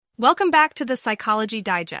Welcome back to the Psychology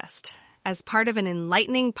Digest. As part of an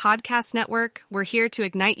enlightening podcast network, we're here to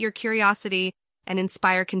ignite your curiosity and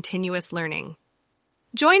inspire continuous learning.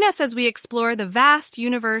 Join us as we explore the vast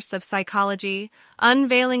universe of psychology,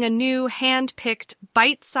 unveiling a new, hand-picked,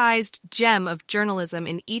 bite-sized gem of journalism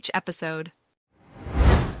in each episode.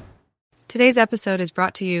 Today's episode is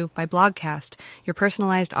brought to you by Blogcast, your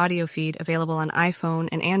personalized audio feed available on iPhone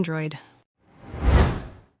and Android.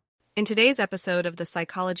 In today's episode of the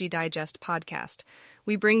Psychology Digest podcast,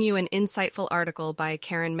 we bring you an insightful article by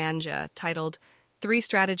Mangia titled 3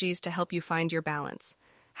 Strategies to Help You Find Your Balance: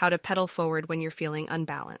 How to Pedal Forward When You're Feeling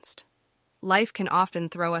Unbalanced. Life can often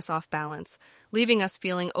throw us off balance, leaving us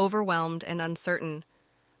feeling overwhelmed and uncertain.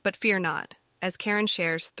 But fear not, as Karen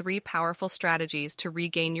shares 3 powerful strategies to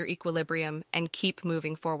regain your equilibrium and keep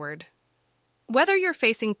moving forward. Whether you're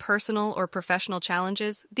facing personal or professional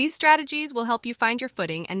challenges, these strategies will help you find your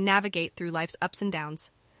footing and navigate through life's ups and downs.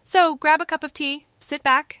 So grab a cup of tea, sit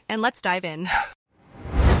back, and let's dive in.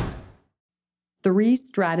 3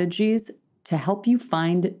 strategies to help you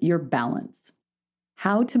find your balance.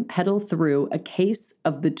 How to pedal through a case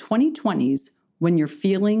of the 2020s when you're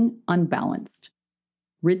feeling unbalanced.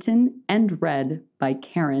 Written and read by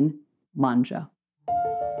Mangia.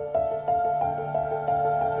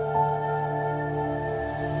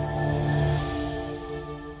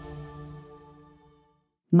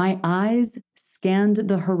 My eyes scanned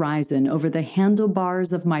the horizon over the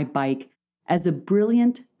handlebars of my bike as a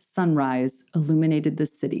brilliant sunrise illuminated the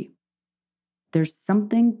city. There's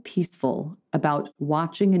something peaceful about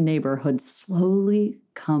watching a neighborhood slowly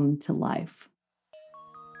come to life.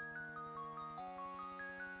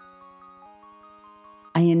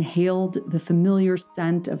 I inhaled the familiar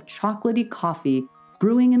scent of chocolatey coffee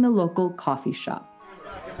brewing in the local coffee shop.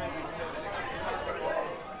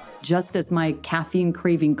 Just as my caffeine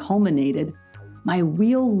craving culminated, my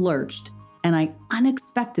wheel lurched and I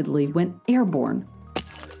unexpectedly went airborne.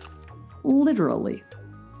 Literally.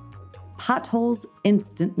 Potholes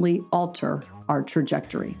instantly alter our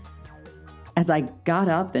trajectory. As I got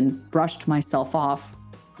up and brushed myself off,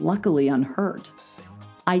 luckily unhurt,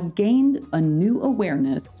 I gained a new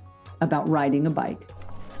awareness about riding a bike.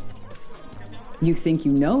 You think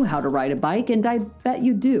you know how to ride a bike, and I bet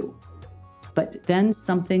you do. But then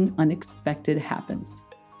something unexpected happens.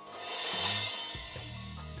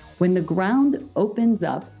 When the ground opens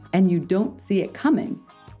up and you don't see it coming,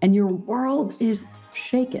 and your world is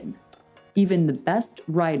shaken, even the best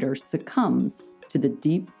rider succumbs to the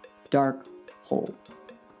deep, dark hole.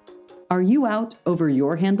 Are you out over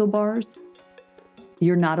your handlebars?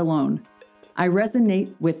 You're not alone. I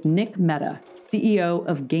resonate with Nick Mehta, CEO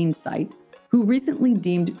of Gainsight, who recently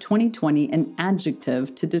deemed 2020 an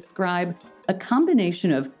adjective to describe a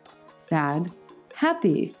combination of sad,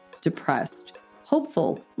 happy, depressed,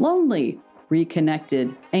 hopeful, lonely,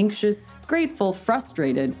 reconnected, anxious, grateful,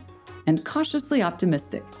 frustrated, and cautiously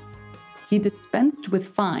optimistic. He dispensed with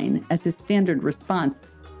fine as his standard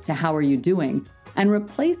response to how are you doing and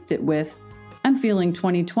replaced it with I'm feeling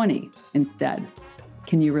 2020 instead.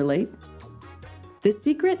 Can you relate? The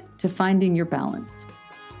secret to finding your balance.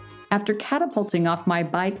 After catapulting off my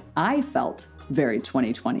bike, I felt very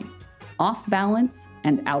 2020, off balance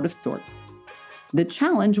and out of sorts. The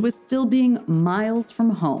challenge was still being miles from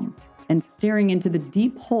home and staring into the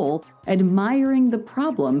deep hole, admiring the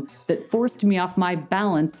problem that forced me off my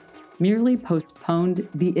balance merely postponed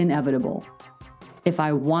the inevitable. If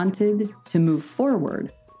I wanted to move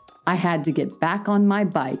forward, I had to get back on my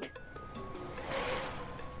bike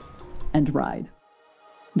and ride.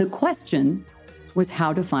 The question was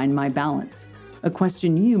how to find my balance, a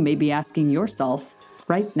question you may be asking yourself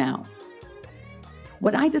right now.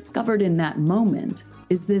 What I discovered in that moment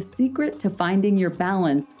is the secret to finding your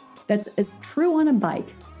balance that's as true on a bike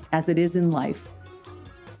as it is in life.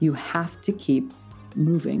 You have to keep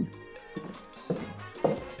moving.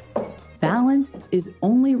 Balance is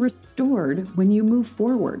only restored when you move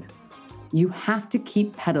forward. You have to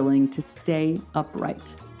keep pedaling to stay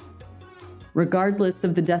upright. Regardless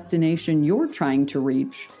of the destination you're trying to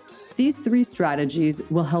reach, these 3 strategies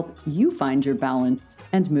will help you find your balance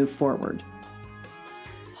and move forward.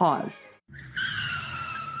 Pause.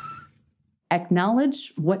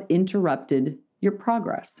 Acknowledge what interrupted your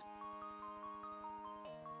progress.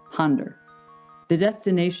 Ponder the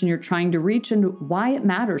destination you're trying to reach and why it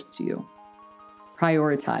matters to you.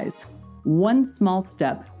 Prioritize one small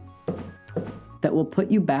step that will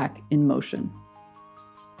put you back in motion.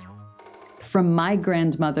 From my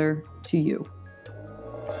grandmother to you.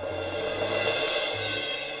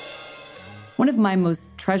 One of my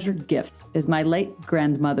most treasured gifts is my late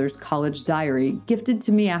grandmother's college diary, gifted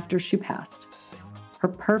to me after she passed. her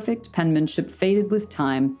perfect penmanship faded with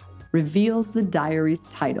time, reveals the diary's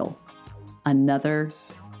title, Another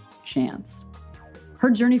Chance. Her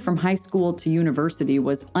journey from high school to university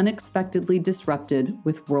was unexpectedly disrupted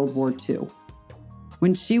with World War II.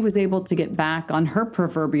 When she was able to get back on her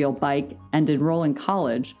proverbial bike and enroll in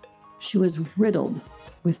college, she was riddled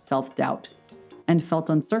with self-doubt and felt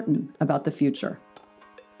uncertain about the future.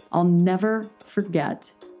 I'll never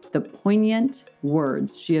forget the poignant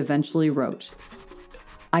words she eventually wrote.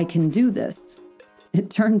 I can do this. It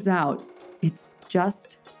turns out it's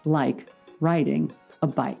just like riding a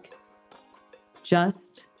bike.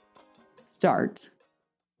 Just start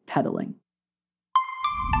pedaling.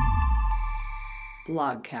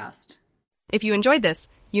 Blogcast. If you enjoyed this,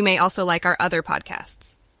 you may also like our other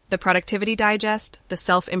podcasts: the Productivity Digest, the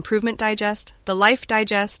Self-Improvement Digest, the Life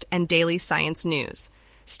Digest, and Daily Science News.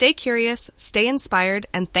 Stay curious, stay inspired,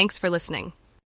 and thanks for listening.